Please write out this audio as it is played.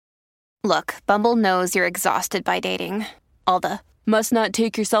Look, Bumble knows you're exhausted by dating. All the must not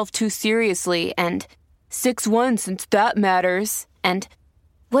take yourself too seriously and 6'1" since that matters. And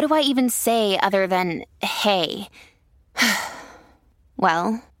what do I even say other than hey?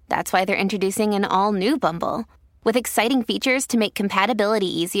 Well, that's why they're introducing an all-new Bumble with exciting features to make compatibility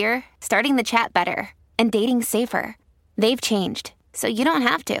easier, starting the chat better, and dating safer. They've changed, so you don't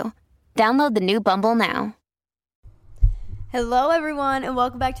have to. Download the new Bumble now. Hello, everyone, and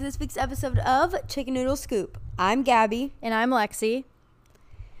welcome back to this week's episode of Chicken Noodle Scoop. I'm Gabby. And I'm Lexi.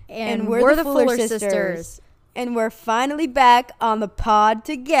 And we're the Fuller Sisters. And we're finally back on the pod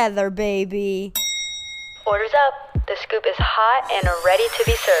together, baby. Orders up. The scoop is hot and ready to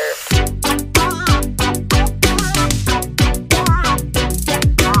be served.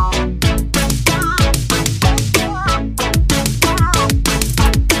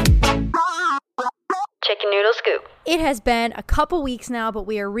 Chicken Noodle Scoop. It has been a couple weeks now, but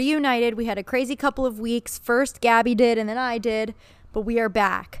we are reunited. We had a crazy couple of weeks. First Gabby did and then I did, but we are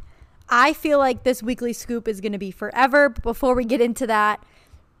back. I feel like this weekly scoop is going to be forever. But before we get into that,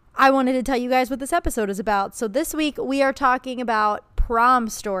 I wanted to tell you guys what this episode is about. So this week we are talking about prom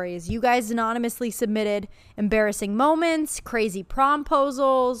stories. You guys anonymously submitted embarrassing moments, crazy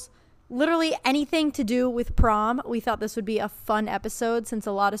promposals, literally anything to do with prom. We thought this would be a fun episode since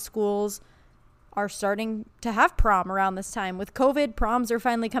a lot of schools are starting to have prom around this time. With COVID, proms are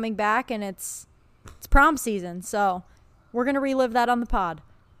finally coming back and it's prom season. So we're going to relive that on the pod.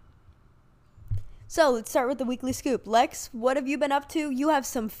 So let's start with the weekly scoop. Lex, what have you been up to? You have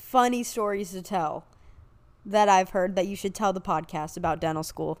some funny stories to tell that I've heard that you should tell the podcast about dental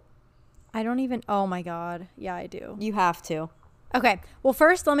school. Oh my God. Yeah, I do. You have to. Okay. Well,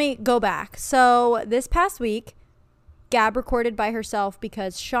 first let me go back. So this past week, Gab recorded by herself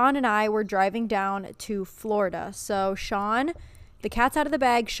because Sean and I were driving down to Florida. So Sean, the cat's out of the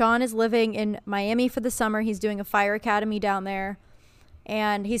bag. Sean is living in Miami for the summer. He's doing a fire academy down there.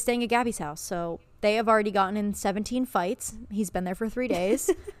 And he's staying at Gabby's house. So they have already gotten in 17 fights. He's been there for 3 days.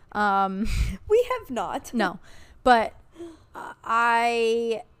 We have not. No. But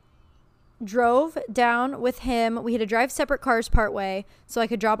I drove down with him. We had to drive separate cars part way so I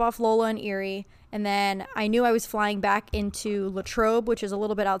could drop off Lola and Erie. And then I knew I was flying back into Latrobe, which is a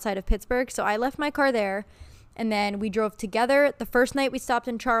little bit outside of Pittsburgh. So I left my car there. And then we drove together. The first night we stopped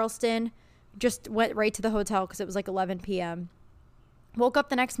in Charleston, just went right to the hotel because it was like 11 p.m. Woke up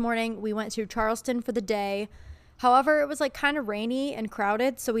the next morning. We went to Charleston for the day. However, it was like kind of rainy and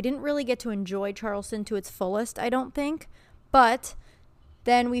crowded. So we didn't really get to enjoy Charleston to its fullest, I don't think. But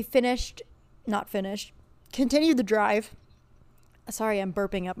then we continued the drive. Sorry, I'm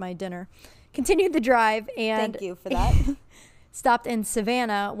burping up my dinner. Continued the drive and thank you for that. Stopped in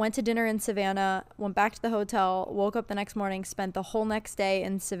Savannah, went to dinner in Savannah, went back to the hotel, woke up the next morning, spent the whole next day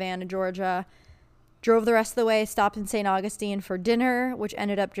in Savannah, Georgia, drove the rest of the way, stopped in St. Augustine for dinner, which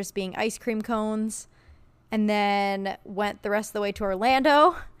ended up just being ice cream cones, and then went the rest of the way to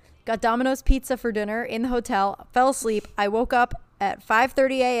Orlando, got Domino's pizza for dinner in the hotel, fell asleep. I woke up at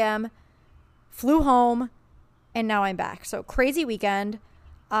 5:30 a.m., flew home, and now I'm back. So crazy weekend.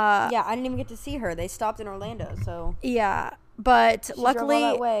 Yeah, I didn't even get to see her. They stopped in Orlando, so. Yeah, but She luckily drove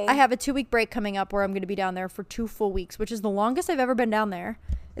all that way. I have a 2-week break coming up where I'm going to be down there for 2 full weeks, which is the longest I've ever been down there.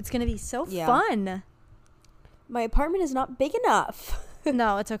 It's going to be so fun. My apartment is not big enough.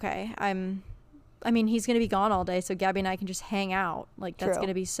 No, it's okay. He's going to be gone all day, so Gabby and I can just hang out. Like, that's going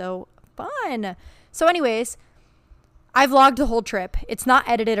to be so fun. So anyways, I vlogged the whole trip. It's not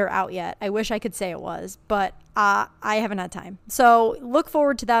edited or out yet. I wish I could say it was, but I haven't had time. So look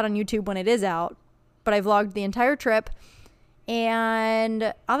forward to that on YouTube when it is out. But I vlogged the entire trip.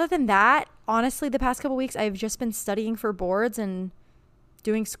 And other than that, honestly, the past couple weeks, I've just been studying for boards and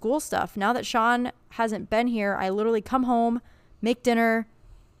doing school stuff. Now that Sean hasn't been here, I literally come home, make dinner,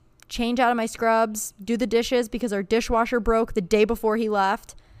 change out of my scrubs, do the dishes because our dishwasher broke the day before he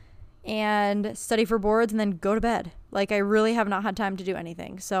left, and study for boards and then go to bed. Like, I really have not had time to do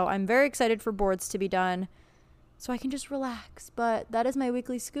anything. So I'm very excited for boards to be done so I can just relax. But that is my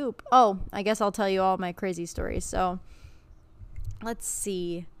weekly scoop. Oh, I guess I'll tell you all my crazy stories. So let's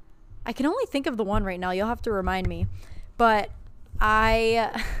see. I can only think of the one right now. You'll have to remind me. But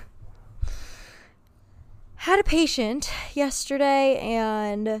I had a patient yesterday,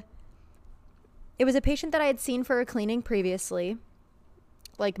 and it was a patient that I had seen for a cleaning previously,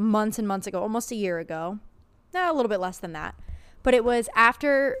 like months and months ago, almost a year ago. No, a little bit less than that. But it was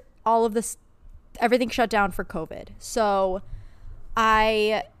after all of this, everything shut down for COVID. So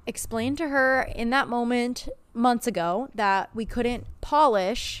I explained to her in that moment months ago that we couldn't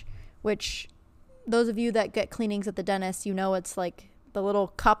polish, which those of you that get cleanings at the dentist, you know, it's like the little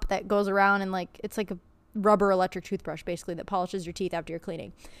cup that goes around and like it's like a rubber electric toothbrush basically that polishes your teeth after you're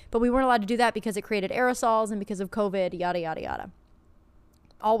cleaning. But we weren't allowed to do that because it created aerosols and because of COVID, yada, yada, yada.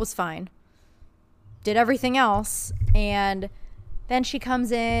 All was fine. Did everything else. And then she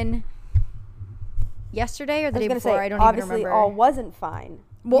comes in yesterday or the day before. I don't even remember. Obviously, all wasn't fine.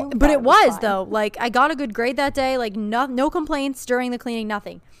 Well, but it was though. Like, I got a good grade that day. Like, no complaints during the cleaning,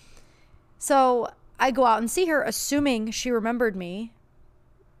 nothing. So I go out and see her, assuming she remembered me.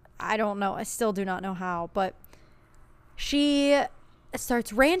 I don't know. I still do not know how. But she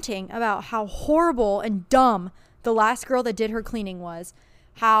starts ranting about how horrible and dumb the last girl that did her cleaning was.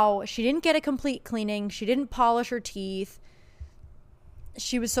 How she didn't get a complete cleaning. She didn't polish her teeth.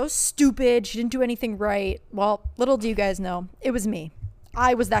 She was so stupid. She didn't do anything right. Well, little do you guys know, it was me.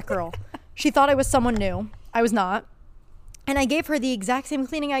 I was that girl. She thought I was someone new. I was not. And I gave her the exact same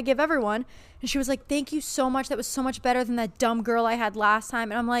cleaning I give everyone. And she was like, thank you so much. That was so much better than that dumb girl I had last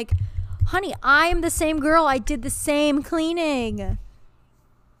time. And I'm like, honey, I'm the same girl. I did the same cleaning.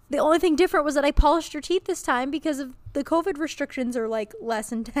 The only thing different was that I polished her teeth this time because of the COVID restrictions are like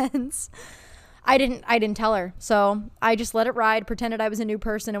less intense. I didn't tell her. So I just let it ride, pretended I was a new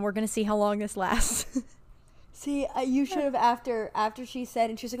person, and we're going to see how long this lasts. See, you should have after she said,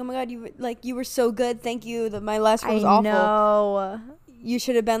 and she was like, "Oh my God, you were so good. Thank you. My last one was awful." I know. You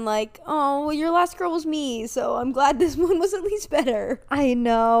should have been like, "Oh, well, your last girl was me, so I'm glad this one was at least better." I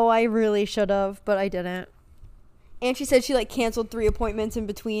know. I really should have, but I didn't. And she said she like canceled 3 appointments in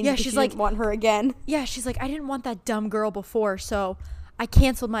between. Yeah, because she's she like, didn't want her again. Yeah, she's like, I didn't want that dumb girl before, so I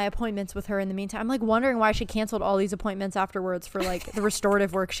canceled my appointments with her in the meantime. I'm like wondering why she canceled all these appointments afterwards for like the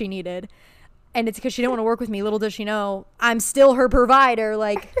restorative work she needed. And it's because she didn't want to work with me. Little does she know, I'm still her provider.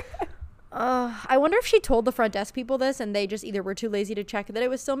 Like, I wonder if she told the front desk people this and they just either were too lazy to check that it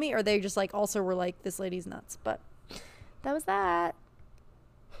was still me, or they just like also were like, this lady's nuts. But that was that.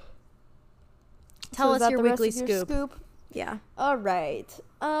 Tell us your weekly scoop. Yeah. All right.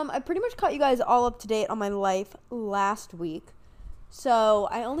 I pretty much caught you guys all up to date on my life last week. So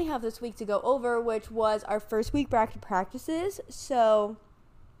I only have this week to go over, which was our first week back to practices. So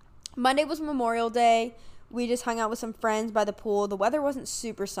Monday was Memorial Day. We just hung out with some friends by the pool. The weather wasn't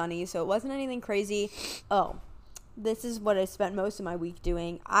super sunny, so it wasn't anything crazy. Oh, this is what I spent most of my week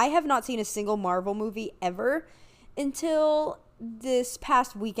doing. I have not seen a single Marvel movie ever until this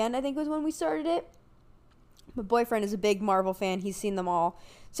past weekend, I think was when we started it. My boyfriend is a big Marvel fan. He's seen them all.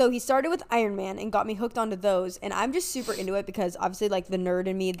 So he started with Iron Man and got me hooked onto those. And I'm just super into it because obviously like the nerd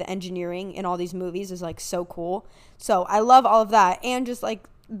in me, the engineering in all these movies is like so cool. So I love all of that. And just like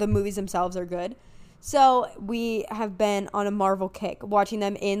the movies themselves are good. So we have been on a Marvel kick, watching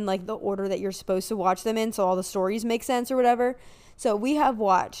them in like the order that you're supposed to watch them in, so all the stories make sense or whatever. So we have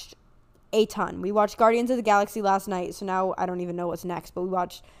watched a ton. We watched Guardians of the Galaxy last night, so now I don't even know what's next, but we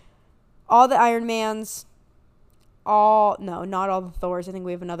watched all the Iron Mans, not all the Thors. I think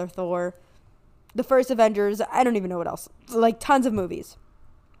we have another Thor. The first Avengers. I don't even know what else. Like tons of movies.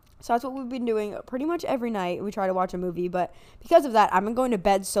 So that's what we've been doing pretty much every night. We try to watch a movie, but because of that, I've been going to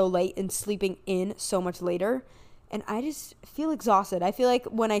bed so late and sleeping in so much later, and I just feel exhausted. I feel like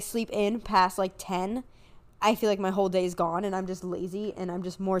when I sleep in past like 10, I feel like my whole day is gone, and I'm just lazy, and I'm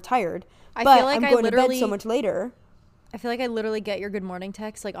just more tired. I feel like I'm going to bed so much later. I feel like I literally get your good morning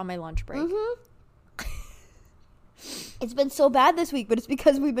text like on my lunch break. Mm-hmm. It's been so bad this week, but it's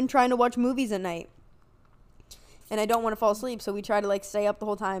because we've been trying to watch movies at night. And I don't want to fall asleep, so we try to like stay up the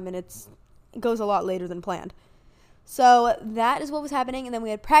whole time, and it goes a lot later than planned. So that is what was happening, and then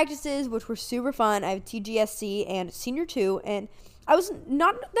we had practices, which were super fun. I have TGSC and Senior 2, and I was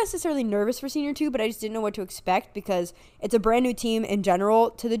not necessarily nervous for Senior 2, but I just didn't know what to expect because it's a brand new team in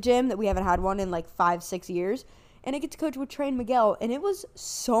general to the gym that we haven't had one in like 5-6 years, and I get to coach with Trey and Miguel, and it was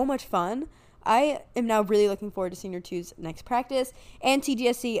so much fun. I am now really looking forward to Senior 2's next practice. And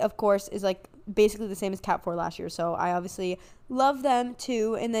TGSC, of course, is like basically the same as Cat 4 last year. So I obviously love them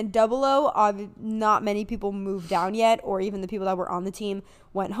too. And then 00, not many people moved down yet, or even the people that were on the team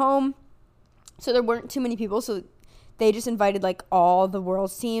went home. So there weren't too many people. So they just invited like all the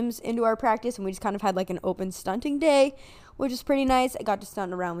world's teams into our practice. And we just kind of had like an open stunting day, which is pretty nice. I got to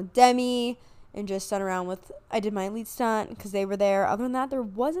stunt around with Demi. And just stunt around with, I did my elite stunt because they were there. Other than that, there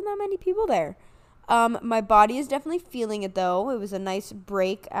wasn't that many people there. My body is definitely feeling it though. It was a nice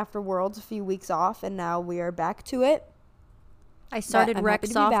break after Worlds, a few weeks off, and now we are back to it. I started rec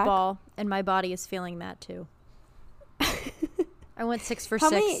softball, and my body is feeling that too. I went 6 for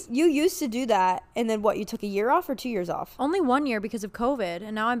 6. You used to do that, and then what, you took a year off or 2 years off? Only 1 year because of COVID,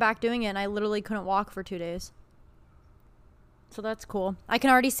 and now I'm back doing it, and I literally couldn't walk for 2 days. So that's cool. I can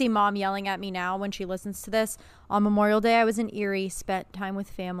already see Mom yelling at me now when she listens to this. On Memorial Day, I was in Erie, spent time with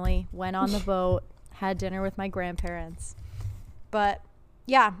family, went on the boat, had dinner with my grandparents. But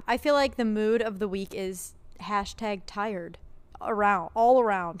yeah, I feel like the mood of the week is #tired all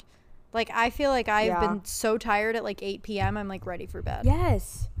around. Like, I feel like I've been so tired at like 8 p.m. I'm like ready for bed.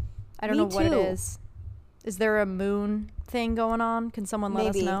 Yes. I don't know what it is. Is there a moon thing going on? Can someone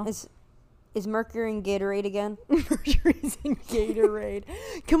let us know? Is Mercury in Gatorade again? Mercury's in Gatorade.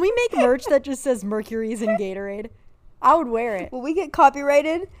 Can we make merch that just says Mercury's in Gatorade? I would wear it. Will we get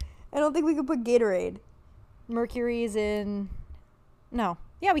copyrighted? I don't think we could put Gatorade. Mercury's in... No.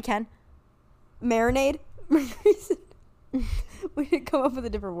 Yeah, we can. Marinade? Mercury's in... We should come up with a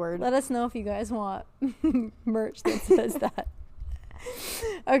different word. Let us know if you guys want merch that says that.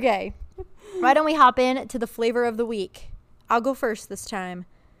 Okay. Why don't we hop in to the flavor of the week? I'll go first this time.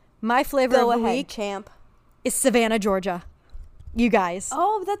 My flavor of the week, champ, is Savannah, Georgia. You guys.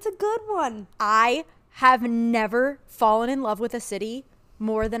 Oh, that's a good one. I have never fallen in love with a city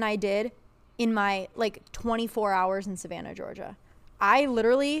more than I did in my 24 hours in Savannah, Georgia. I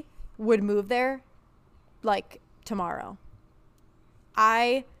literally would move there tomorrow.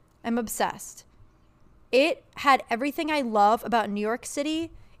 I am obsessed. It had everything I love about New York City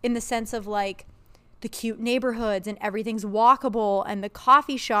in the sense of the cute neighborhoods and everything's walkable and the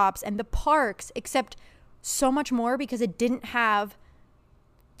coffee shops and the parks, except so much more because it didn't have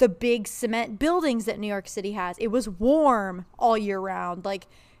the big cement buildings that New York City has. It was warm all year round.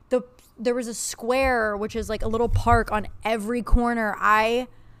 There was a square, which is a little park on every corner. I'm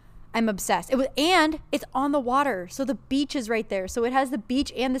obsessed. And it's on the water. So the beach is right there. So it has the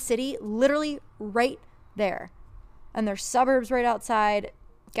beach and the city literally right there. And there's suburbs right outside.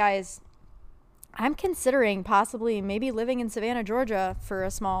 Guys, I'm considering possibly maybe living in Savannah, Georgia for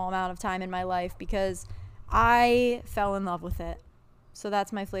a small amount of time in my life because I fell in love with it. So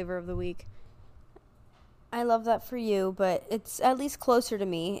that's my flavor of the week. I love that for you, but it's at least closer to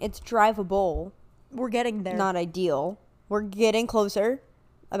me. It's drivable. We're getting there. Not ideal. We're getting closer,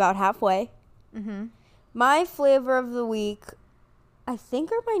 about halfway. Mm-hmm. My flavor of the week, I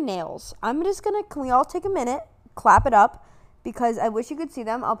think, are my nails. I'm just going to, can we all take a minute, clap it up? Because I wish you could see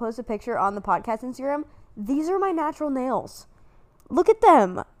them. I'll post a picture on the podcast Instagram. These are my natural nails. Look at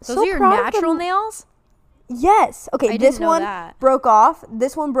them. Those are your natural nails? Yes. Okay, this one broke off.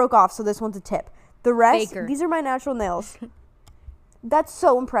 This one broke off, so this one's a tip. The rest, these are my natural nails. That's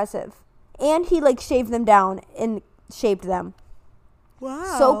so impressive. And he shaved them down and shaped them.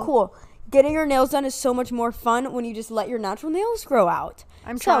 Wow. So cool. Getting your nails done is so much more fun when you just let your natural nails grow out.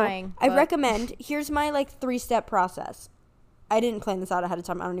 I'm trying. I recommend, here's my 3-step process. I didn't plan this out ahead of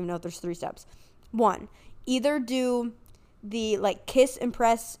time. I don't even know if there's 3 steps. 1, either do the kiss and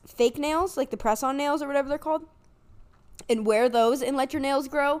press fake nails, the press-on nails or whatever they're called, and wear those and let your nails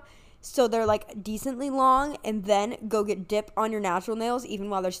grow so they're decently long, and then go get dip on your natural nails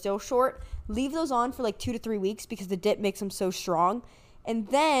even while they're still short. Leave those on for 2 to 3 weeks because the dip makes them so strong. And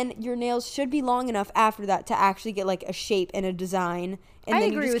then your nails should be long enough after that to actually get a shape and a design. And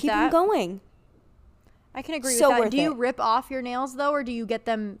then you just keep them going. I can agree with that. Do you rip off your nails, though, or do you get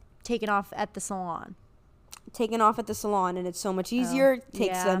them taken off at the salon? Taken off at the salon, and it's so much easier. It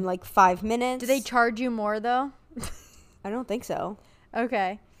takes them 5 minutes. Do they charge you more, though? I don't think so.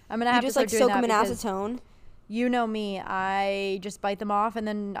 Okay. I'm going to have to start doing that. You just soak them in acetone. You know me. I just bite them off, and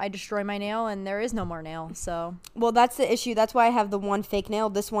then I destroy my nail, and there is no more nail, so. Well, that's the issue. That's why I have the one fake nail.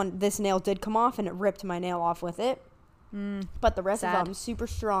 This nail did come off, and it ripped my nail off with it. But the rest of them, super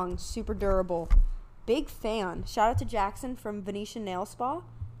strong, super durable. Big fan. Shout out to Jackson from Venetian Nail Spa.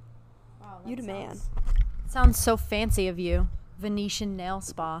 Wow, you the man. Sounds so fancy of you. Venetian Nail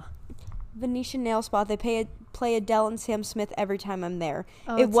Spa. Venetian Nail Spa. They play Adele and Sam Smith every time I'm there.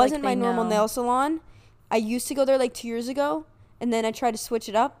 Oh, it wasn't my normal nail salon. I used to go there 2 years ago, and then I tried to switch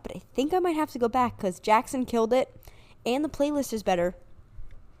it up, but I think I might have to go back because Jackson killed it, and the playlist is better.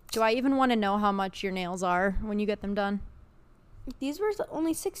 Do I even want to know how much your nails are when you get them done? These were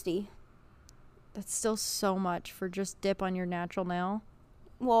only $60. That's still so much for just dip on your natural nail.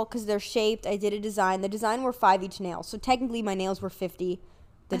 Well, because they're shaped. I did a design. The design were $5 each nail. So technically my nails were $50.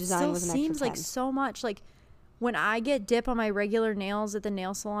 The design was an extra $10. That seems like so much. When I get dip on my regular nails at the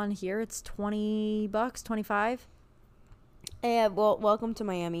nail salon here, it's $20, $25. Yeah, well, welcome to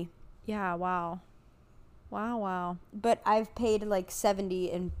Miami. Yeah, wow. Wow. But I've paid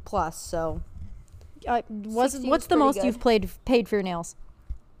 $70 and plus, so. What's the most you've paid for your nails?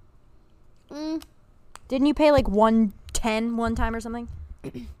 Didn't you pay $110 one time or something?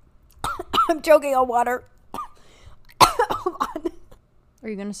 I'm choking on water. Hold on. Are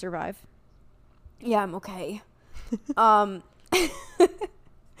you gonna survive? Yeah, I'm okay.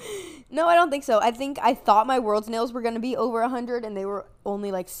 No, I don't think so. I thought my world's nails were going to be over 100 and they were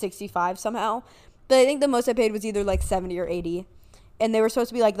only like 65 somehow. But I think the most I paid was either like 70 or 80. And they were supposed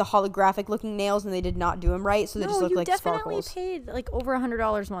to be like the holographic looking nails and they did not do them right. So they just looked like sparkles. No, you definitely paid like over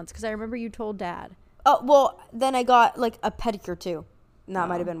 $100 once because I remember you told Dad. Oh, well, then I got like a pedicure too. And that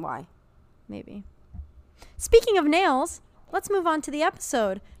might have been why. Maybe. Speaking of nails, let's move on to the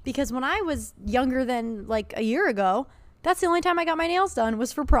episode. Because when I was younger than like a year ago, that's the only time I got my nails done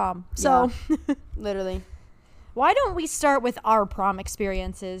was for prom. So, yeah, literally. Why don't we start with our prom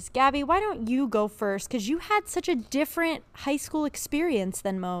experiences? Gabby, why don't you go first? Because you had such a different high school experience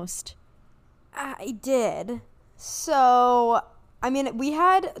than most. I did. So, I mean, we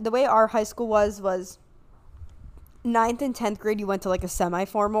had, the way our high school was 9th and 10th grade, you went to like a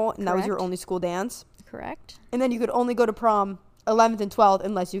semi-formal, and that was your only school dance. Correct. And then you could only go to prom 11th and 12th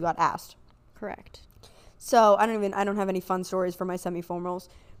unless you got asked. Correct. So I don't have any fun stories for my semi-formals.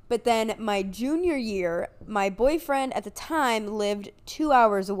 But then my junior year, my boyfriend at the time lived 2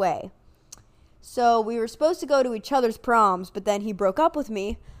 hours away. So we were supposed to go to each other's proms, but then he broke up with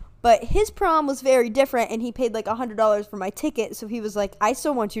me. But his prom was very different, and he paid like $100 for my ticket. So he was like, I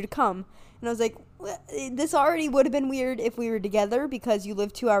still want you to come. And I was like, this already would have been weird if we were together because you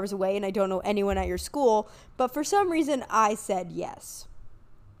live 2 hours away and I don't know anyone at your school. But for some reason, I said yes.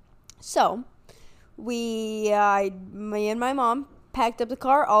 So me and my mom packed up the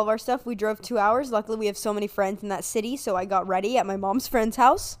car, all of our stuff. We drove 2 hours. Luckily, we have so many friends in that city, so I got ready at my mom's friend's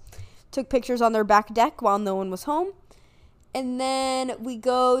house. Took pictures on their back deck while no one was home. And then we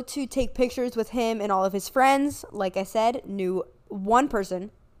go to take pictures with him and all of his friends. Like I said, knew one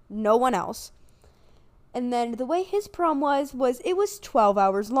person, no one else. And then the way his prom was it was 12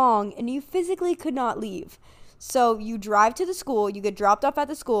 hours long, and you physically could not leave. So you drive to the school, you get dropped off at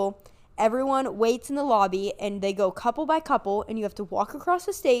the school, everyone waits in the lobby, and they go couple by couple, and you have to walk across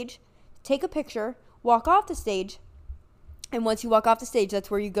the stage, take a picture, walk off the stage, and once you walk off the stage, that's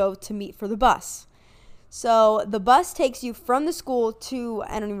where you go to meet for the bus. So the bus takes you from the school to,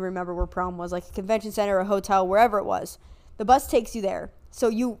 I don't even remember where prom was, like a convention center, a hotel, wherever it was. The bus takes you there. So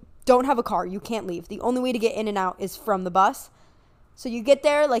you don't have a car. You can't leave. The only way to get in and out is from the bus. So you get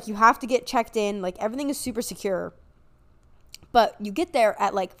there, like you have to get checked in. Like everything is super secure. But you get there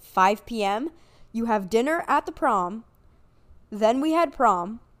at like 5 p.m. You have dinner at the prom. Then we had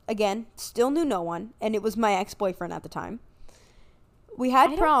prom. Again, still knew no one. And it was my ex-boyfriend at the time. We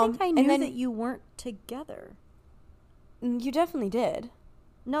had prom. I don't think I knew that you weren't together. You definitely did.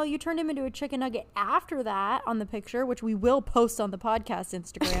 No, you turned him into a chicken nugget after that on the picture, which we will post on the podcast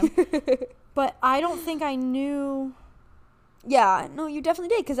Instagram. But I don't think I knew. Yeah, no, you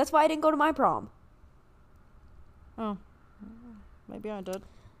definitely did, because that's why I didn't go to my prom. Oh, maybe I did.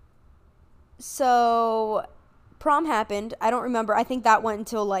 So, prom happened. I don't remember. I think that went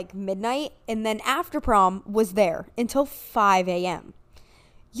until like midnight. And then after prom was there until 5 a.m.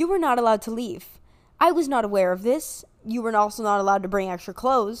 You were not allowed to leave. I was not aware of this. You were also not allowed to bring extra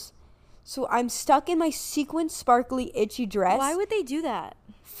clothes. So I'm stuck in my sequin, sparkly, itchy dress. Why would they do that?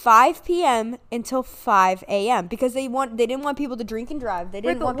 5 p.m. until 5 a.m. because they didn't want people to drink and drive. They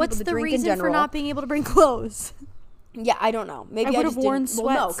didn't want people to drink in general. What's the reason for not being able to bring clothes? Yeah, I don't know. Maybe I just worn didn't.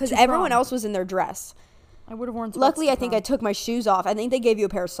 Well, no, sweats because to everyone prom. else was in their dress. I would have worn sweats. Luckily, to I think prom. I took my shoes off. I think they gave you a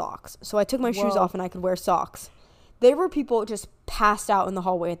pair of socks. So I took my shoes Whoa. off and I could wear socks. There were people just passed out in the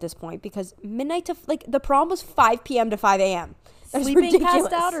hallway at this point because midnight to, like, the prom was 5 p.m. to 5 a.m. That's Sleeping ridiculous.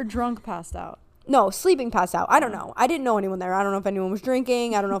 passed out or drunk passed out? No, sleeping passed out. I don't know. I didn't know anyone there. I don't know if anyone was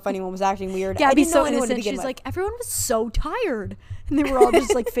drinking. I don't know if anyone was acting weird. I Gabby's didn't so know anyone to innocent. begin She's with. like, everyone was so tired. And they were all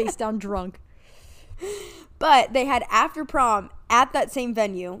just like face down drunk. But they had after prom at that same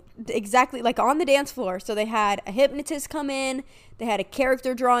venue, exactly like on the dance floor. So they had a hypnotist come in. They had a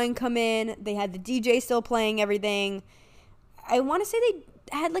character drawing come in. They had the DJ still playing everything. I want to say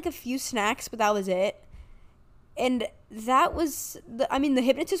they had like a few snacks, but that was it. And that was, the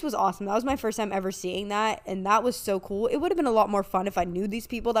hypnotist was awesome. That was my first time ever seeing that. And that was so cool. It would have been a lot more fun if I knew these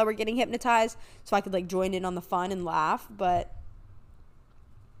people that were getting hypnotized so I could like join in on the fun and laugh. But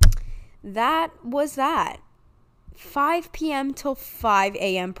that was that. 5 p.m. till 5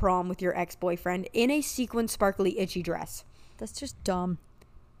 a.m. prom with your ex-boyfriend in a sequin sparkly itchy dress. That's just dumb.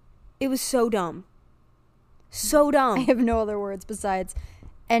 It was so dumb. So dumb. I have no other words besides,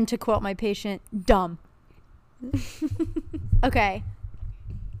 and to quote my patient, dumb. Okay.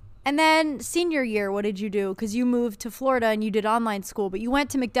 And then senior year, what did you do? Because you moved to Florida and you did online school, but you went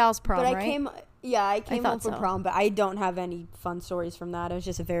to McDowell's prom, but right? I came home for so. prom, but I don't have any fun stories from that. It was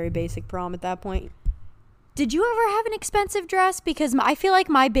just a very basic prom at that point. Did you ever have an expensive dress? Because I feel like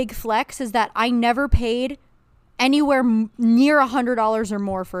my big flex is that I never paid anywhere near $100 or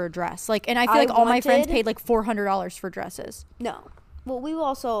more for a dress. Like, and I feel like all my friends paid like $400 for dresses. No. Well, we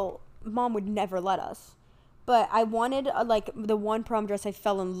also, Mom would never let us. But I wanted, like, the one prom dress I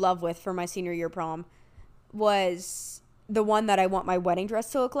fell in love with for my senior year prom was the one that I want my wedding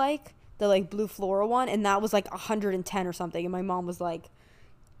dress to look like. The, like, blue floral one. And that was, like, 110 or something. And my mom was like,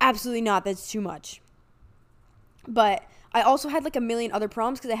 absolutely not. That's too much. But I also had, like, a million other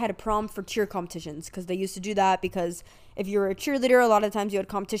proms because I had a prom for cheer competitions. Because they used to do that because if you were a cheerleader, a lot of times you had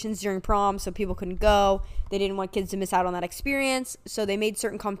competitions during prom. So people couldn't go. They didn't want kids to miss out on that experience. So they made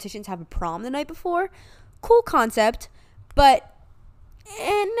certain competitions have a prom the night before. Cool concept. But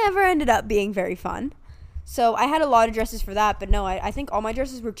it never ended up being very fun. So I had a lot of dresses for that, but no, I think all my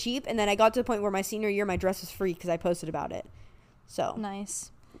dresses were cheap, and then I got to the point where my senior year, my dress was free because I posted about it. So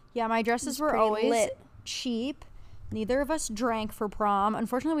nice. Yeah, my dresses were always cheap. Neither of us drank for prom.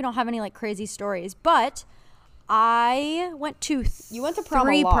 Unfortunately, we don't have any like crazy stories, but I went to you went to prom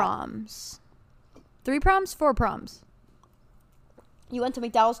 3 a lot. proms. 3 proms, 4 proms. You went to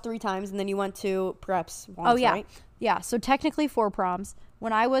McDowell's 3 times, and then you went to Preps once, right? Yeah, so technically 4 proms.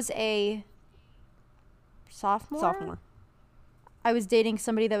 When I was a sophomore, I was dating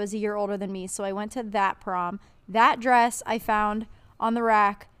somebody that was a year older than me, so I went to that prom. That dress I found on the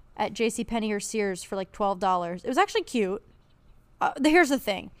rack at JCPenney or Sears for like $12. It was actually cute. Here's the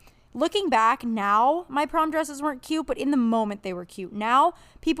thing. Looking back now, my prom dresses weren't cute, but in the moment they were cute. Now,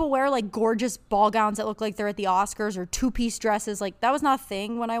 people wear like gorgeous ball gowns that look like they're at the Oscars or 2-piece dresses. Like, that was not a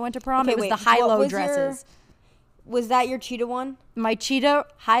thing when I went to prom. Okay, it was the high-low dresses. Was that your cheetah one? My cheetah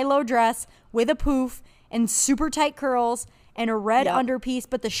high-low dress with a poof and super tight curls and a red underpiece,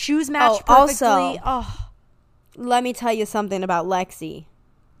 but the shoes matched perfectly. Let me tell you something about Lexi.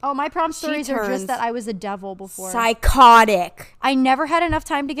 Oh, my prom stories are just that I was a devil before. Psychotic. I never had enough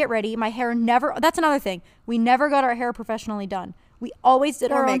time to get ready. My hair never... That's another thing. We never got our hair professionally done. We always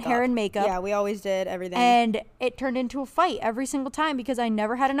did our own hair and makeup. Yeah, we always did everything. And it turned into a fight every single time because I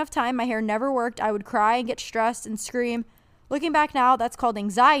never had enough time. My hair never worked. I would cry and get stressed and scream. Looking back now, that's called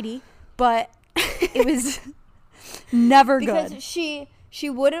anxiety, but it was never good. Because she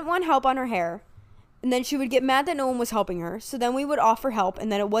wouldn't want help on her hair. And then she would get mad that no one was helping her. So then we would offer help,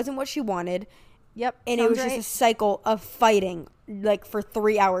 and then it wasn't what she wanted. Yep. And it was just a cycle of fighting, like, for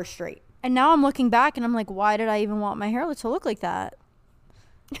 3 hours straight. And now I'm looking back, and I'm like, why did I even want my hair to look like that?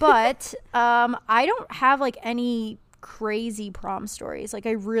 But I don't have, like, any crazy prom stories. Like,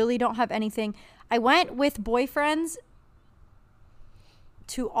 I really don't have anything. I went with boyfriends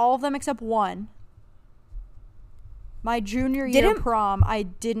to all of them except one. My junior year prom, I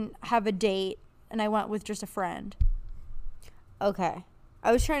didn't have a date. And I went with just a friend. Okay.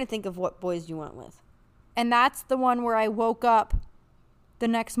 I was trying to think of what boys you went with. And that's the one where I woke up the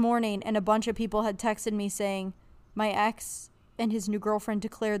next morning and a bunch of people had texted me saying my ex and his new girlfriend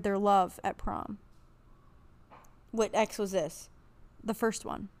declared their love at prom. What ex was this? The first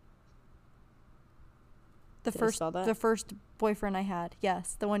one. The first boyfriend I had.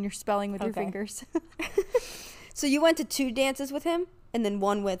 Yes, the one you're spelling with your fingers. So you went to 2 dances with him and then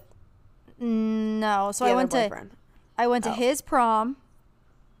one with... No, so I went to his prom.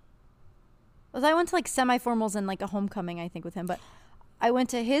 I went to like semi-formals and like a homecoming, I think, with him. But I went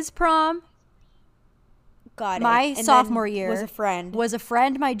to his prom. Got it. My sophomore year was a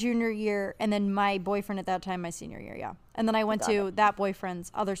friend my junior year, and then my boyfriend at that time my senior year. Yeah, and then I went to that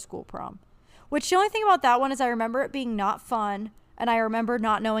boyfriend's other school prom. Which the only thing about that one is I remember it being not fun, and I remember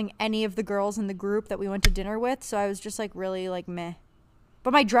not knowing any of the girls in the group that we went to dinner with. So I was just like really like meh.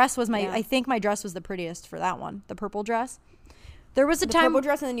 But my dress was I think my dress was the prettiest for that one. The purple dress. There was a time. The purple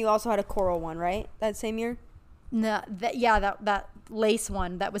dress, and then you also had a coral one, right? That same year? No, that lace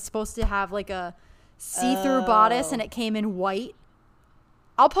one that was supposed to have like a see-through bodice, and it came in white.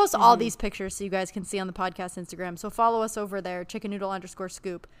 I'll post all these pictures so you guys can see on the podcast Instagram. So follow us over there,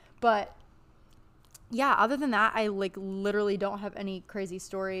 @chickennoodle_scoop. But yeah, other than that, I like literally don't have any crazy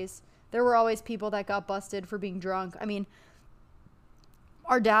stories. There were always people that got busted for being drunk. I mean,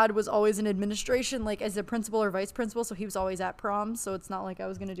 our dad was always in administration, like as a principal or vice principal, so he was always at prom, so it's not like I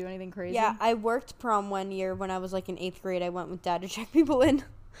was going to do anything crazy. Yeah, I worked prom one year when I was like in 8th grade. I went with dad to check people in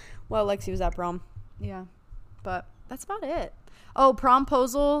while Lexi was at prom. Yeah, but that's about it. Oh,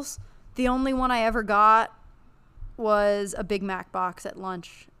 promposals. The only one I ever got was a Big Mac box at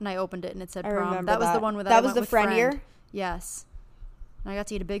lunch, and I opened it and it said prom. Remember that was the one with that was the friend year? Yes. And I got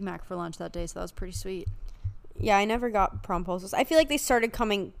to eat a Big Mac for lunch that day, so that was pretty sweet. Yeah, I never got promposals. I feel like they started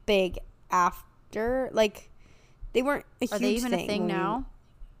coming big after. Like, they weren't a huge thing. Are they even a thing now?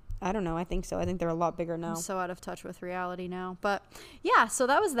 I don't know. I think so. I think they're a lot bigger now. I'm so out of touch with reality now. But yeah, so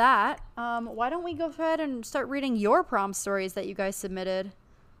that was that. Why don't we go ahead and start reading your prom stories that you guys submitted?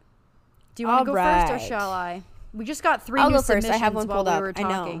 Do you want to go first or shall I? We just got 3 new submissions. I have one pulled up. We were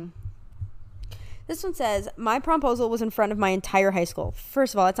talking. I know. This one says, my promposal was in front of my entire high school.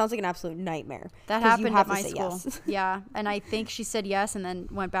 First of all, that sounds like an absolute nightmare. That happened at my school. Yes. Yeah, and I think she said yes and then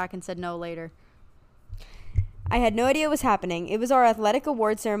went back and said no later. I had no idea what was happening. It was our athletic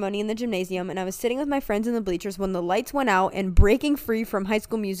award ceremony in the gymnasium, and I was sitting with my friends in the bleachers when the lights went out and Breaking Free from High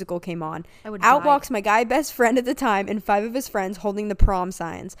School Musical came on. Out walks my guy best friend at the time and 5 of his friends holding the prom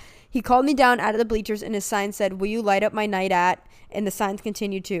signs. He called me down out of the bleachers, and his sign said, "Will you light up my night at?" And the signs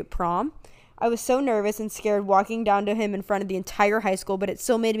continued to, "Prom." I was so nervous and scared walking down to him in front of the entire high school, but it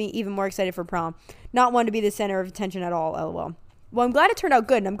still made me even more excited for prom. Not one to be the center of attention at all, lol. Well, I'm glad it turned out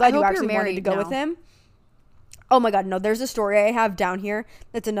good, and I'm glad you actually wanted to go with him. Oh my god, no, there's a story I have down here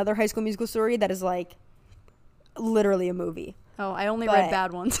that's another High School Musical story that is like literally a movie. Oh, I only read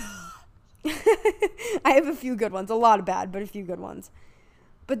bad ones. I have a few good ones. A lot of bad, but a few good ones.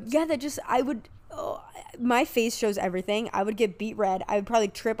 But yeah, my face shows everything. I would get beet red. I would probably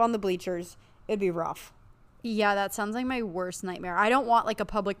trip on the bleachers. It'd be rough. Yeah, that sounds like my worst nightmare. I don't want like a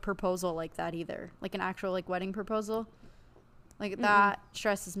public proposal like that either. Like an actual like wedding proposal. Like that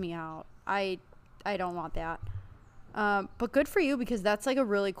stresses me out. I don't want that. But good for you because that's like a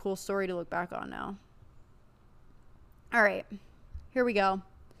really cool story to look back on now. All right, here we go.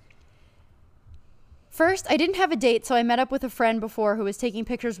 First, I didn't have a date, so I met up with a friend before who was taking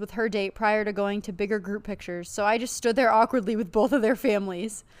pictures with her date prior to going to bigger group pictures. So I just stood there awkwardly with both of their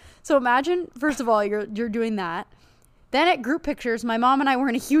families. So imagine, first of all, you're doing that. Then at group pictures, my mom and I were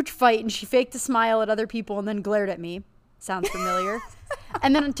in a huge fight, and she faked a smile at other people and then glared at me. Sounds familiar.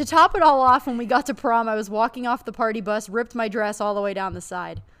 And then to top it all off, when we got to prom, I was walking off the party bus, ripped my dress all the way down the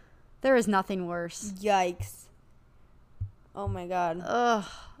side. There is nothing worse. Yikes. Oh my god. Ugh.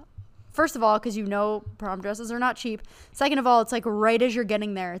 First of all, because you know prom dresses are not cheap. Second of all, it's like right as you're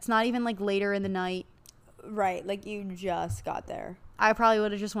getting there. It's not even like later in the night. Right, like you just got there. I probably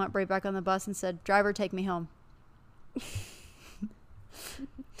would have just went right back on the bus and said, "Driver, take me home."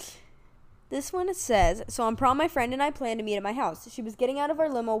 This one says, so on prom, my friend and I planned to meet at my house. She was getting out of our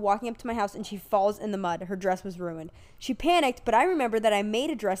limo, walking up to my house, and she falls in the mud. Her dress was ruined. She panicked, but I remembered that I made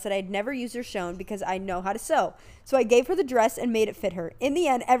a dress that I had never used or shown because I know how to sew. So I gave her the dress and made it fit her. In the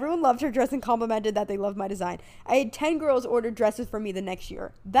end, everyone loved her dress and complimented that they loved my design. I had 10 girls order dresses for me the next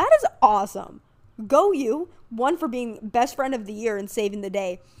year. That is awesome. Go you. 1, for being best friend of the year and saving the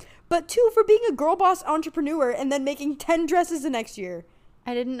day. But 2, for being a girl boss entrepreneur and then making 10 dresses the next year.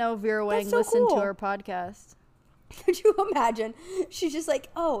 I didn't know Vera Wang listened to our podcast. Could you imagine? She's just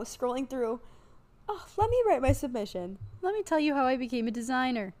like, scrolling through. Oh, let me write my submission. Let me tell you how I became a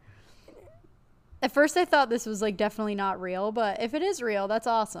designer. At first, I thought this was like definitely not real, but if it is real, that's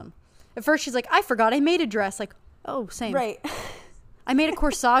awesome. At first, she's like, I forgot I made a dress. Like, oh, same. Right. I made a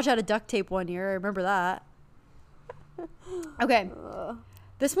corsage out of duct tape one year. I remember that. Okay.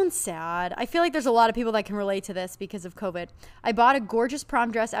 This one's sad. I feel like there's a lot of people that can relate to this because of COVID. I bought a gorgeous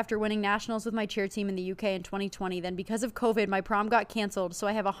prom dress after winning nationals with my cheer team in the UK in 2020. Then because of COVID, my prom got canceled, so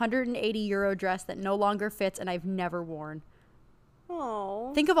I have a €180 dress that no longer fits and I've never worn.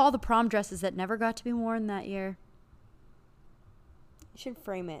 Oh. Think of all the prom dresses that never got to be worn that year. You should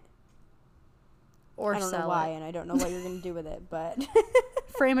frame it. Or I don't sell know why, it. and I don't know what you're going to do with it, but...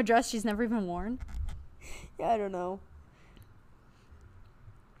 Frame a dress she's never even worn? Yeah, I don't know.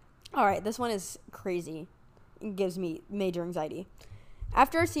 All right, this one is crazy. It gives me major anxiety.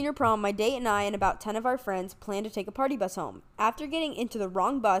 After our senior prom, my date and I and about 10 of our friends planned to take a party bus home. After getting into the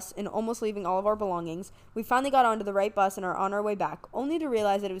wrong bus and almost leaving all of our belongings, we finally got onto the right bus and are on our way back, only to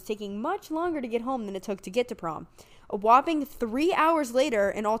realize that it was taking much longer to get home than it took to get to prom. A whopping 3 hours later,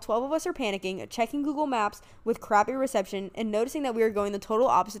 and all 12 of us are panicking, checking Google Maps with crappy reception, and noticing that we were going the total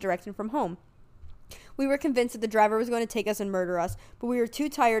opposite direction from home. We were convinced that the driver was going to take us and murder us, but we were too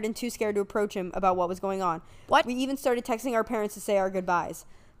tired and too scared to approach him about what was going on. What? We even started texting our parents to say our goodbyes.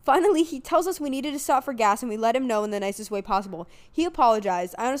 Finally, he tells us we needed to stop for gas, and we let him know in the nicest way possible. He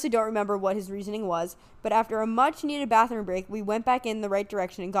apologized. I honestly don't remember what his reasoning was, but after a much-needed bathroom break, we went back in the right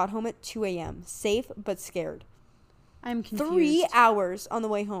direction and got home at 2 a.m., safe but scared. I'm confused. 3 hours on the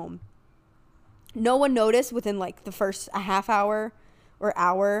way home. No one noticed within, like, the first half hour or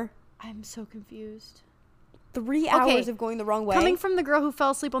hour. I'm so confused. 3 hours of going the wrong way. Coming from the girl who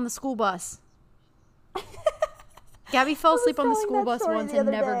fell asleep on the school bus. Gabby fell asleep on the school bus once and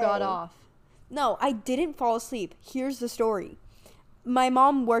never got off. No, I didn't fall asleep. Here's the story. my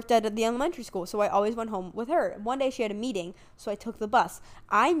mom worked at the elementary school, so I always went home with her. One day she had a meeting, so I took the bus.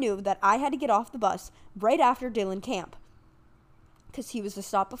 I knew that I had to get off the bus right after Dylan Camp because he was the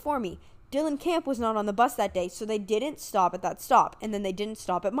stop before me. Dylan Camp was not on the bus that day, so they didn't stop at that stop, and then they didn't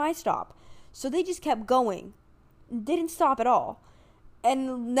stop at my stop. So they just kept going. Didn't stop at all.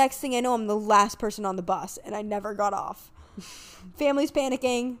 And next thing I know, I'm the last person on the bus, and I never got off. Family's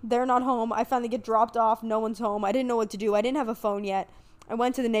panicking. They're not home. I finally get dropped off. No one's home. I didn't know what to do. I didn't have a phone yet. I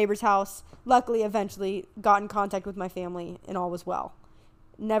went to the neighbor's house. Luckily, eventually got in contact with my family, and all was well.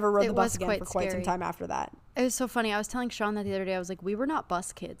 Never rode the bus again for quite some time after that. It was so funny. I was telling Sean that the other day. I was like, we were not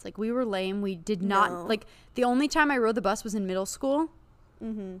bus kids. Like, we were lame. We did not, like, the only time I rode the bus was in middle school.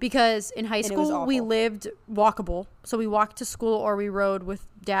 Mm-hmm. Because in high school, we lived walkable. So we walked to school, or we rode with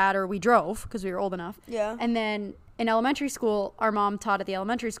dad, or we drove because we were old enough. Yeah. And then in elementary school, our mom taught at the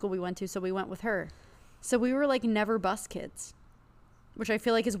elementary school we went to, so we went with her. So we were, like, never bus kids, which I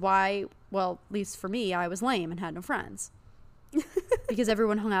feel like is why, well, at least for me, I was lame and had no friends. Because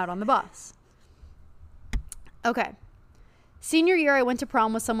everyone hung out on the bus. Okay. Senior year, I went to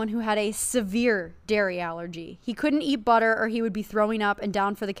prom with someone who had a severe dairy allergy. He couldn't eat butter or he would be throwing up and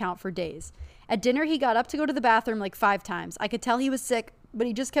down for the count for days. At dinner, he got up to go to the bathroom like 5 times. I could tell he was sick, but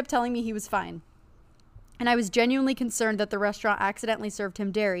he just kept telling me he was fine. And I was genuinely concerned that the restaurant accidentally served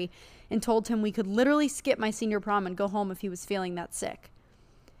him dairy and told him we could literally skip my senior prom and go home if he was feeling that sick.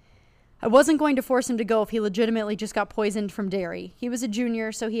 I wasn't going to force him to go if he legitimately just got poisoned from dairy. He was a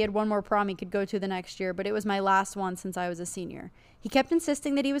junior, so he had one more prom he could go to the next year, but it was my last one since I was a senior. He kept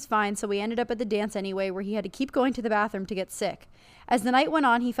insisting that he was fine, so we ended up at the dance anyway, where he had to keep going to the bathroom to get sick. As the night went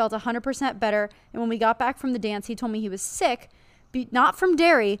on, he felt 100% better, and when we got back from the dance, he told me he was sick, not from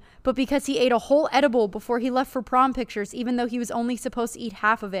dairy, but because he ate a whole edible before he left for prom pictures, even though he was only supposed to eat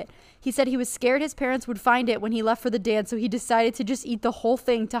half of it. He said he was scared his parents would find it when he left for the dance, so he decided to just eat the whole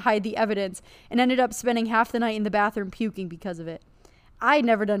thing to hide the evidence, and ended up spending half the night in the bathroom puking because of it. I had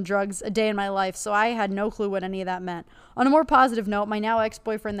never done drugs a day in my life, so I had no clue what any of that meant. On a more positive note, my now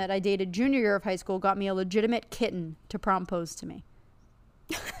ex-boyfriend that I dated junior year of high school got me a legitimate kitten to propose to me.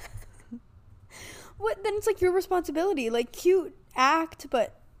 What? Then it's like your responsibility. Like, cute act,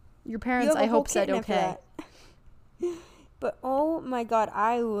 but your parents, I hope, said okay. But oh my god,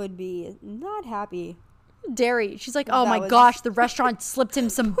 I would be not happy. Dairy. She's like, oh my gosh, the restaurant slipped him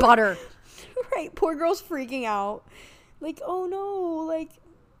some butter. Right. Poor girl's freaking out. Like, oh no. Like,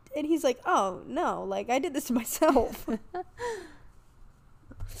 and he's like, oh no. Like, I did this to myself.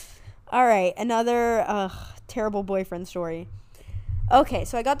 All right. Another terrible boyfriend story. Okay,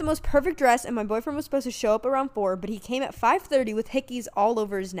 so I got the most perfect dress, and my boyfriend was supposed to show up around 4, but he came at 5:30 with hickeys all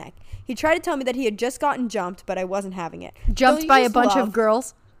over his neck. He tried to tell me that he had just gotten jumped, but I wasn't having it. Jumped by a bunch of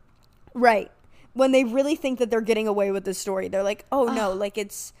girls? Right. When they really think that they're getting away with this story. They're like, oh no, like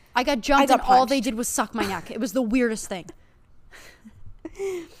it's... I got jumped and all they did was suck my neck. It was the weirdest thing.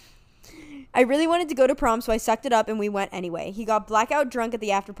 I really wanted to go to prom, so I sucked it up and we went anyway. He got blackout drunk at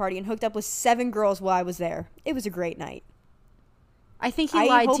the after party and hooked up with 7 girls while I was there. It was a great night. I think he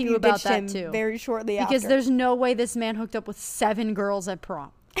lied to you about that too. Very shortly after. Because there's no way this man hooked up with 7 girls at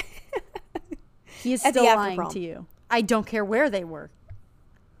prom. He is still lying to you. I don't care where they were.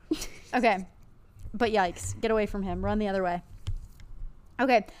 Okay. But yikes. Get away from him. Run the other way.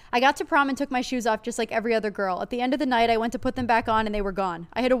 Okay. I got to prom and took my shoes off just like every other girl. At the end of the night, I went to put them back on and they were gone.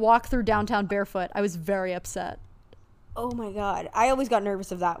 I had to walk through downtown barefoot. I was very upset. Oh my god. I always got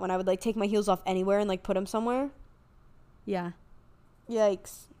nervous of that when I would like take my heels off anywhere and like put them somewhere. Yeah.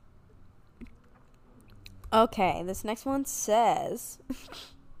 Yikes. Okay, this next one says...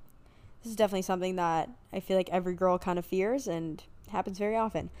 This is definitely something that I feel like every girl kind of fears and happens very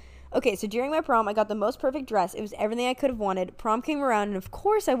often. Okay, so during my prom, I got the most perfect dress. It was everything I could have wanted. Prom came around, and of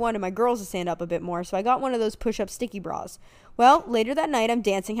course I wanted my girls to stand up a bit more, so I got one of those push-up sticky bras. Well, later that night, I'm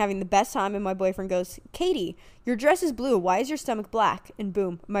dancing, having the best time, and my boyfriend goes, Katie, your dress is blue. Why is your stomach black? And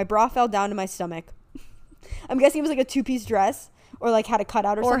boom, my bra fell down to my stomach. I'm guessing it was like a 2-piece dress. Or like had a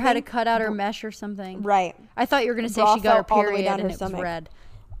cutout or something. Or had a cutout or mesh or something. Right. I thought you were going to say she got her period and it was red.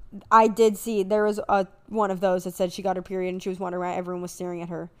 I did see. There was one of those that said she got her period and she was wondering why everyone was staring at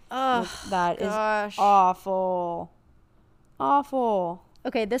her. Oh, that is awful. Awful.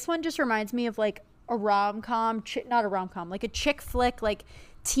 Okay, this one just reminds me of like a rom-com. Not a rom-com. Like a chick flick, like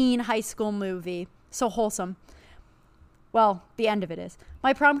teen high school movie. So wholesome. Well, the end of it is.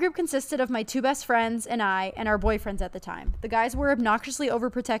 My prom group consisted of my 2 best friends and I and our boyfriends at the time. The guys were obnoxiously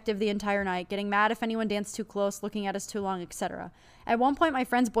overprotective the entire night, getting mad if anyone danced too close, looking at us too long, etc. At one point, my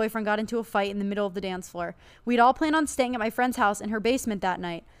friend's boyfriend got into a fight in the middle of the dance floor. We'd all planned on staying at my friend's house in her basement that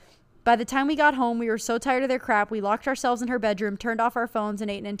night. By the time we got home, we were so tired of their crap, we locked ourselves in her bedroom, turned off our phones,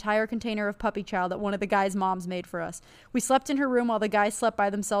 and ate an entire container of puppy chow that one of the guys' moms made for us. We slept in her room while the guys slept by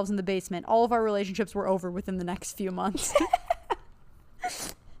themselves in the basement. All of our relationships were over within the next few months.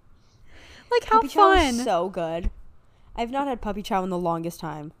 Like, how Puppy chow fun. is so good. I've not had puppy chow in the longest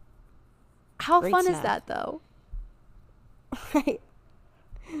time. How Great fun is snack. that, though? Right.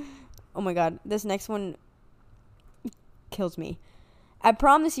 Oh my god, this next one kills me. At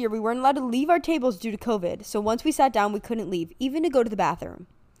prom this year, we weren't allowed to leave our tables due to COVID, so once we sat down, we couldn't leave, even to go to the bathroom.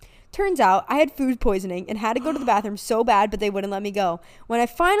 Turns out, I had food poisoning and had to go to the bathroom so bad, but they wouldn't let me go. When I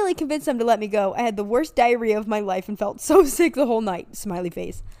finally convinced them to let me go, I had the worst diarrhea of my life and felt so sick the whole night. Smiley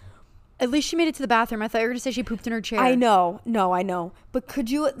face. At least she made it to the bathroom. I thought you were going to say she pooped in her chair. I know. No, I know. But could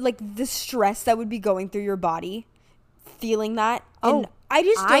you, like, the stress that would be going through your body, feeling that? And I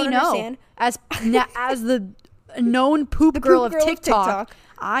just don't understand. As the known poop girl of TikTok,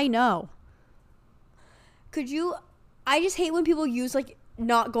 I know. Could you, I just hate when people use, like,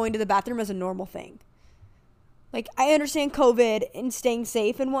 not going to the bathroom as a normal thing. Like, I understand COVID and staying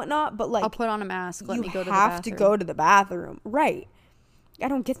safe and whatnot, but, like, I'll put on a mask. Let me go to the bathroom. You have to go to the bathroom. Right. I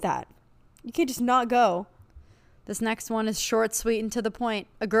don't get that. You can't just not go. This next one is short, sweet, and to the point.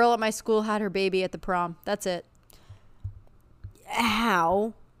 A girl at my school had her baby at the prom. That's it.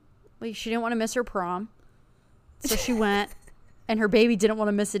 How? Like, she didn't want to miss her prom. So she went. And her baby didn't want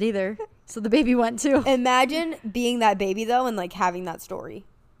to miss it either. So the baby went too. Imagine being that baby, though, and, like, having that story.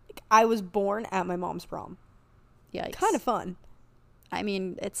 Like, I was born at my mom's prom. Yikes. Kind of fun. I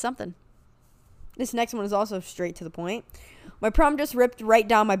mean, it's something. This next one is also straight to the point. My prom just ripped right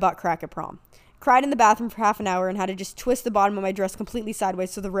down my butt crack at prom. Cried in the bathroom for half an hour and had to just twist the bottom of my dress completely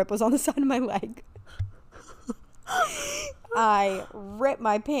sideways so the rip was on the side of my leg. I ripped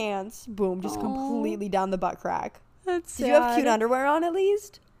my pants, boom, just completely down the butt crack. That's Did you have cute underwear on at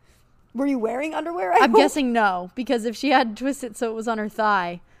least? Were you wearing underwear? I'm guessing no, because if she had twisted so it was on her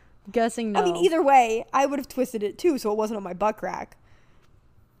thigh, I'm guessing no. I mean, either way, I would have twisted it too so it wasn't on my butt crack.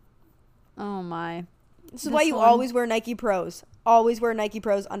 Oh my. This is why you always wear Nike Pros. Always wear Nike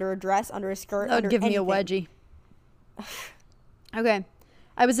Pros under a dress, under a skirt, That would under give anything. me a wedgie. Okay.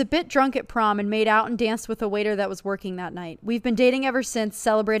 I was a bit drunk at prom and made out and danced with a waiter that was working that night. We've been dating ever since,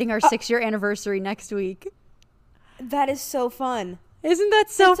 celebrating our 6-year anniversary next week. That is so fun. Isn't that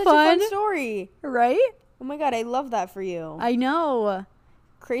so That's such fun? a fun story. Right? Oh my god, I love that for you. I know.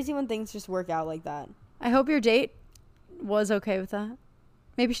 Crazy when things just work out like that. I hope your date was okay with that.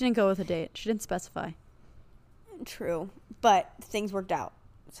 Maybe she didn't go with a date. She didn't specify. True. But things worked out.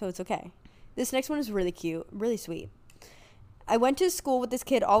 So it's okay. This next one is really cute. Really sweet. I went to school with this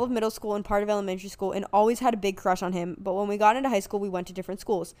kid all of middle school and part of elementary school and always had a big crush on him. But when we got into high school, we went to different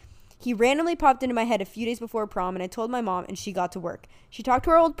schools. He randomly popped into my head a few days before prom, and I told my mom, and she got to work. She talked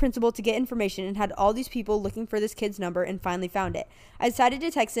to our old principal to get information and had all these people looking for this kid's number and finally found it. I decided to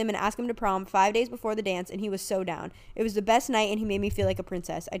text him and ask him to prom 5 days before the dance, and he was so down. It was the best night, and he made me feel like a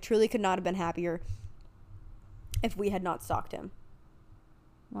princess. I truly could not have been happier if we had not stalked him.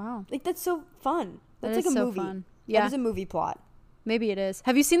 Wow. Like, that's so fun. That's That like is a so movie. fun. Yeah. That is a movie plot. Maybe it is.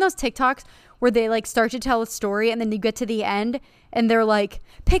 Have you seen those TikToks where they like start to tell a story and then you get to the end and they're like,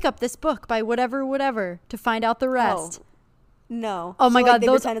 pick up this book by whatever to find out the rest? Oh, no. Oh my So, God, like, they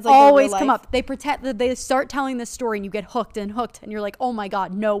those pretend it's, like, their always real come life? up. They pretend that they start telling this story and you get hooked and you're like, oh my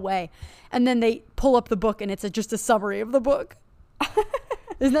God, no way. And then they pull up the book and it's just a summary of the book.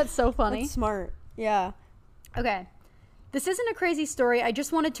 Isn't that so funny? That's smart. Yeah. Okay. This isn't a crazy story. I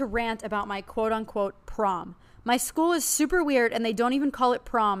just wanted to rant about my quote unquote prom. My school is super weird and they don't even call it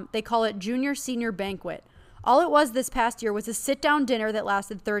prom. They call it junior senior banquet. All it was this past year was a sit down dinner that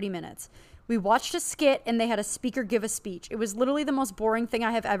lasted 30 minutes. We watched a skit and they had a speaker give a speech. It was literally the most boring thing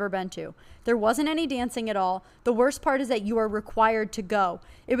I have ever been to. There wasn't any dancing at all. The worst part is that you are required to go.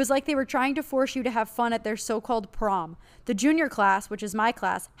 It was like they were trying to force you to have fun at their so-called prom. The junior class, which is my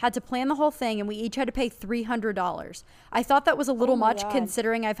class, had to plan the whole thing and we each had to pay $300. I thought that was a little much God.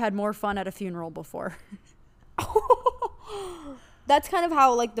 considering I've had more fun at a funeral before. That's kind of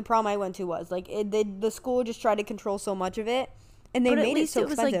how, like, the prom I went to was. Like, the school just tried to control so much of it, and they But at made it least so it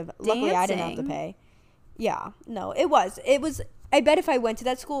was, like, expensive. Luckily, I didn't have to dancing. pay. Yeah. No, it was. I bet if I went to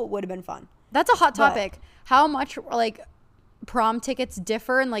that school, it would have been fun. That's a hot But- topic. How much, like, prom tickets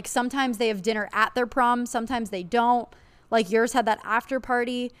differ? And, like, sometimes they have dinner at their prom. Sometimes they don't. Like, yours had that after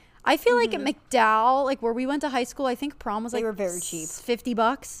party. I feel like at McDowell, like, where we went to high school, I think prom was, They like, were very cheap.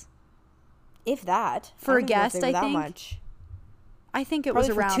 $50. If that. For I a don't know if guest, they were I that think. much. I think it Probably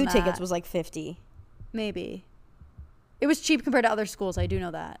was for around two that. tickets was like 50. Maybe. It was cheap compared to other schools. I do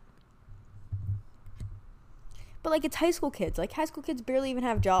know that. But, like, it's high school kids. Like, high school kids barely even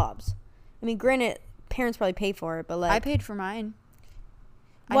have jobs. I mean, granted, parents probably pay for it, but, like... I paid for mine.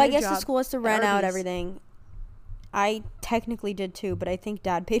 Well, I guess the school has to rent out everything. I technically did, too, but I think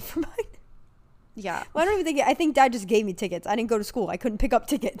Dad paid for mine. Yeah. Well, I don't even think... I think Dad just gave me tickets. I didn't go to school. I couldn't pick up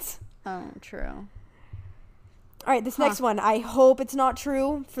tickets. Oh, true. All right, this next one. I hope it's not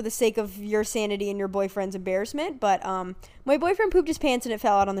true for the sake of your sanity and your boyfriend's embarrassment, but my boyfriend pooped his pants and it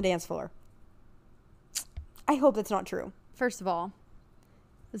fell out on the dance floor. I hope that's not true. First of all,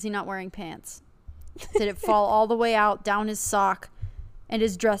 was he not wearing pants? Did it fall all the way out, down his sock and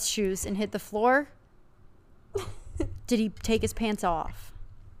his dress shoes and hit the floor? Did he take his pants off?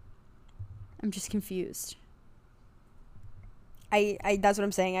 I'm just confused. I that's what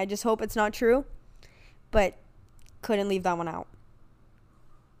I'm saying. I just hope it's not true, but couldn't leave that one out.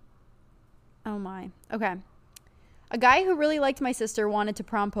 Oh my. Okay. A guy who really liked my sister wanted to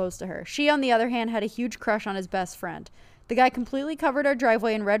propose to her. She, on the other hand, had a huge crush on his best friend. The guy completely covered our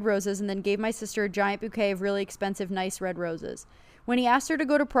driveway in red roses and then gave my sister a giant bouquet of really expensive, nice red roses. When he asked her to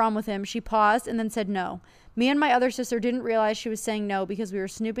go to prom with him, she paused and then said no. Me and my other sister didn't realize she was saying no because we were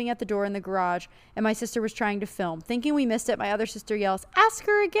snooping at the door in the garage and my sister was trying to film. Thinking we missed it, my other sister yells, "Ask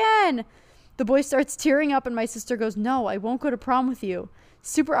her again!" The boy starts tearing up and my sister goes, "No, I won't go to prom with you."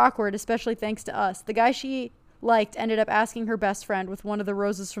 Super awkward, especially thanks to us. The guy she liked ended up asking her best friend with one of the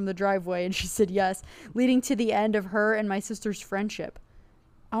roses from the driveway and she said yes, leading to the end of her and my sister's friendship.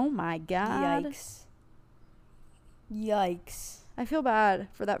 Oh my God. Yikes. I feel bad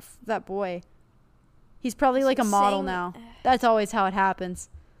for that boy. He's probably like a model now. That's always how it happens.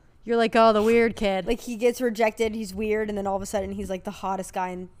 You're like, oh, the weird kid. Like, he gets rejected, he's weird, and then all of a sudden he's like the hottest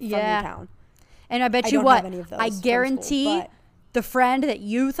guy from your town. And I bet you what, I guarantee the friend that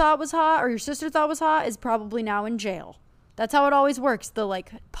you thought was hot or your sister thought was hot is probably now in jail. That's how it always works. The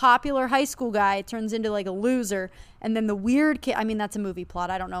like popular high school guy turns into like a loser, and then the weird kid, I mean, that's a movie plot.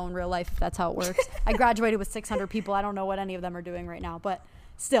 I don't know in real life if that's how it works. I graduated with 600 people. I don't know what any of them are doing right now, but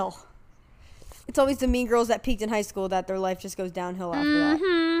still. It's always the mean girls that peaked in high school that their life just goes downhill after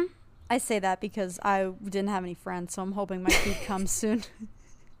that. I say that because I didn't have any friends, so I'm hoping my peak comes soon.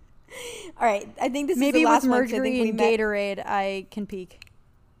 All right, I think this maybe is the last with one. Mercury and Gatorade, I can peak.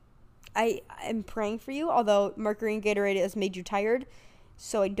 I am praying for you, although Mercury and Gatorade has made you tired,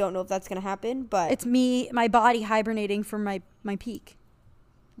 so I don't know if that's going to happen, but... It's my body hibernating for my peak.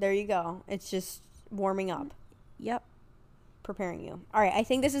 There you go. It's just warming up. Yep. Preparing you. All right, I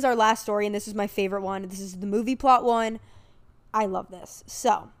think this is our last story, and this is my favorite one. This is the movie plot one. I love this.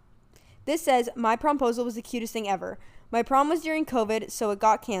 So, this says, my promposal was the cutest thing ever. My prom was during COVID, so it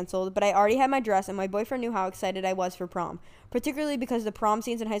got canceled, but I already had my dress, and my boyfriend knew how excited I was for prom. Particularly because the prom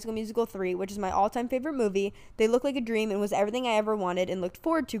scenes in High School Musical 3, which is my all-time favorite movie, they looked like a dream and was everything I ever wanted and looked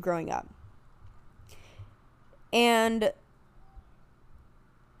forward to growing up. And...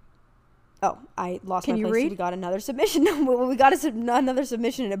 Oh, I lost my place. Can you read? We got another submission. We got another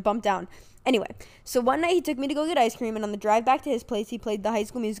submission and it bumped down. Anyway, so one night he took me to go get ice cream, and on the drive back to his place, he played the High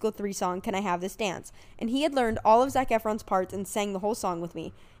School Musical 3 song, Can I Have This Dance? And he had learned all of Zac Efron's parts and sang the whole song with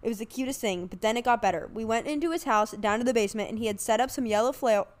me. It was the cutest thing, but then it got better. We went into his house, down to the basement, and he had set up some yellow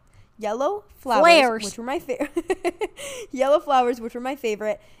flowers, which were my yellow flowers, which were my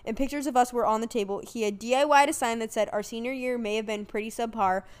favorite, and pictures of us were on the table. He had DIY'd a sign that said, our senior year may have been pretty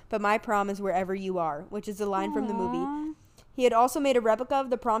subpar, but my prom is wherever you are, which is a line from the movie. He had also made a replica of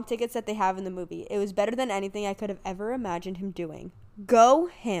the prom tickets that they have in the movie. It was better than anything I could have ever imagined him doing. Go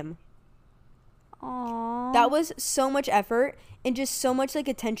him. Aww. That was so much effort and just so much like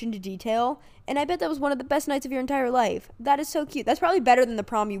attention to detail, and I bet that was one of the best nights of your entire life. That is so cute. That's probably better than the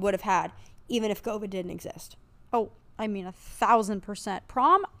prom you would have had, even if COVID didn't exist. Oh, I mean 1,000%.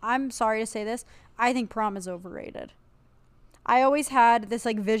 Prom, I'm sorry to say this, I think prom is overrated. I always had this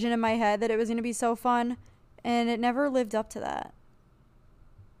like vision in my head that it was going to be so fun, and it never lived up to that.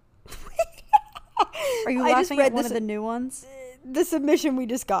 Are you laughing at one of the new ones? The submission we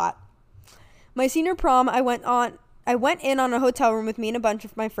just got. My senior prom, I went in on a hotel room with me and a bunch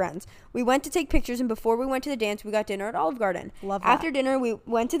of my friends. We went to take pictures, and before we went to the dance, we got dinner at Olive Garden. Love that. After dinner, we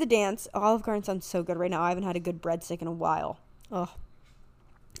went to the dance. Olive Garden sounds so good right now. I haven't had a good breadstick in a while. Ugh.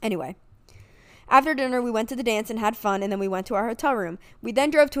 Anyway. After dinner, we went to the dance and had fun, and then we went to our hotel room. We then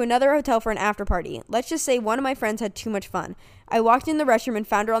drove to another hotel for an after party. Let's just say one of my friends had too much fun. I walked in the restroom and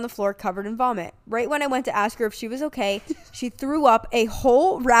found her on the floor covered in vomit. Right when I went to ask her if she was okay, she threw up a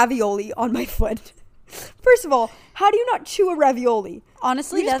whole ravioli on my foot. First of all, how do you not chew a ravioli?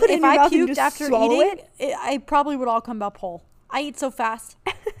 Honestly, if I puked after eating it, I probably would all come up whole. I eat so fast.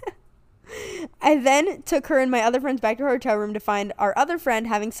 I then took her and my other friends back to her hotel room to find our other friend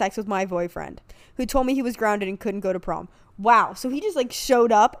having sex with my boyfriend, who told me he was grounded and couldn't go to prom. Wow. So he just like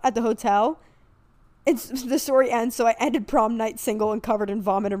showed up at the hotel. The story ends, so I ended prom night single and covered in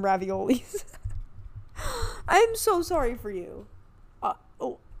vomit and raviolis. I'm so sorry for you.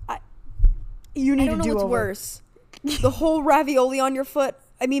 You need to do over. I don't know what's worse. The whole ravioli on your foot.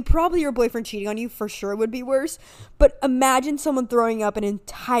 I mean, probably your boyfriend cheating on you for sure would be worse. But imagine someone throwing up an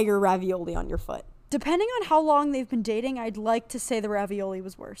entire ravioli on your foot. Depending on how long they've been dating, I'd like to say the ravioli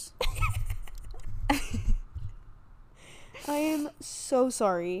was worse. I am so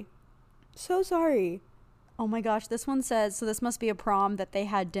sorry. So sorry. Oh my gosh, this one says, so this must be a prom that they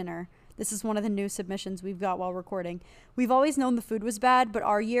had dinner. This is one of the new submissions we've got while recording. We've always known the food was bad, but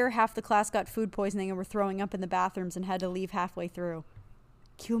our year, half the class got food poisoning and were throwing up in the bathrooms and had to leave halfway through.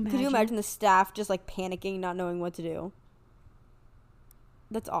 Could you imagine the staff just like panicking, not knowing what to do?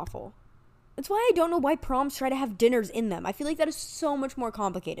 That's awful. That's why I don't know why proms try to have dinners in them. I feel like that is so much more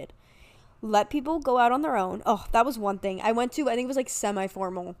complicated. Let people go out on their own. Oh, that was one thing. I went to, I think it was like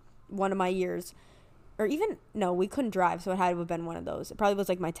semi-formal one of my years. Or even, no, we couldn't drive, so it had to have been one of those. It probably was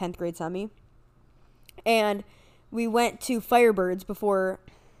like my 10th grade semi. And we went to Firebirds before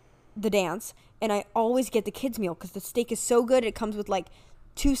the dance. And I always get the kids' meal because the steak is so good. It comes with like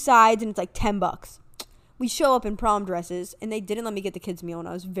 2 sides and it's like $10. We show up in prom dresses and they didn't let me get the kids' meal and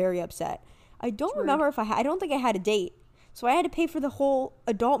I was very upset. I don't remember if I don't think I had a date. So I had to pay for the whole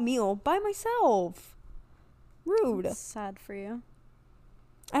adult meal by myself. Rude. That's sad for you.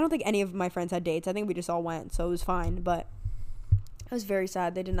 I don't think any of my friends had dates. I think we just all went, so it was fine. But it was very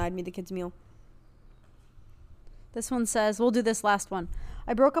sad. They denied me the kids' meal. This one says, we'll do this last one.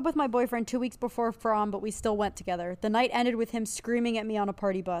 I broke up with my boyfriend 2 weeks before prom, but we still went together. The night ended with him screaming at me on a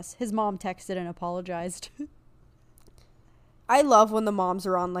party bus. His mom texted and apologized. I love when the moms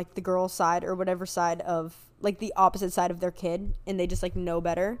are on, like, the girl's side or whatever side of, like, the opposite side of their kid, and they just, like, know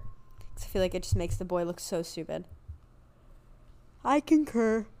better. 'Cause I feel like it just makes the boy look so stupid. I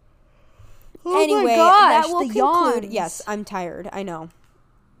concur. Oh anyway, my gosh, that will the conclude. yawns. Yes, I'm tired. I know.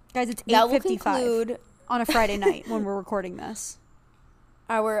 Guys, it's That will 8:55 conclude on a Friday night when we're recording this.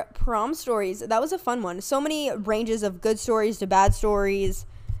 Our prom stories. That was a fun one. So many ranges of good stories to bad stories.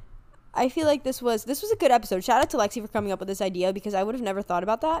 I feel like this was a good episode. Shout out to Lexi for coming up with this idea because I would have never thought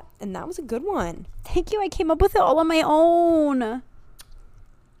about that, and that was a good one. Thank you. I came up with it all on my own.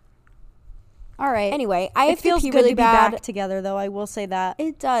 All right. Anyway, I have it feels to pee good really to be bad. back together, though. I will say that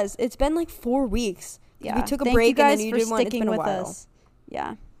It does. It's been like 4 weeks. Yeah. We took a Thank break you guys and then you for did one. It's sticking been a with while. us.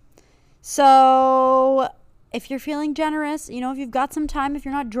 Yeah. So if you're feeling generous, if you've got some time, if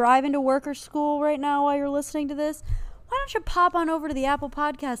you're not driving to work or school right now while you're listening to this, why don't you pop on over to the Apple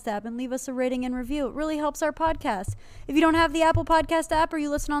Podcast app and leave us a rating and review? It really helps our podcast. If you don't have the Apple Podcast app or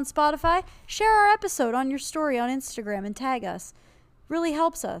you listen on Spotify, share our episode on your story on Instagram and tag us. Really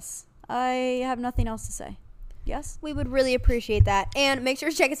helps us. I have nothing else to say. Yes? We would really appreciate that. And make sure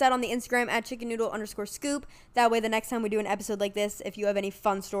to check us out on the Instagram at chickennoodle_scoop. That way the next time we do an episode like this, if you have any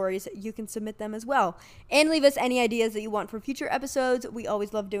fun stories, you can submit them as well. And leave us any ideas that you want for future episodes. We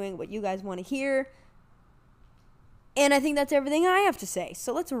always love doing what you guys want to hear. And I think that's everything I have to say.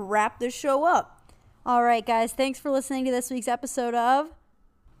 So let's wrap this show up. All right, guys. Thanks for listening to this week's episode of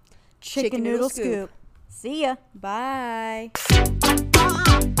Chicken Noodle Scoop. See ya. Bye.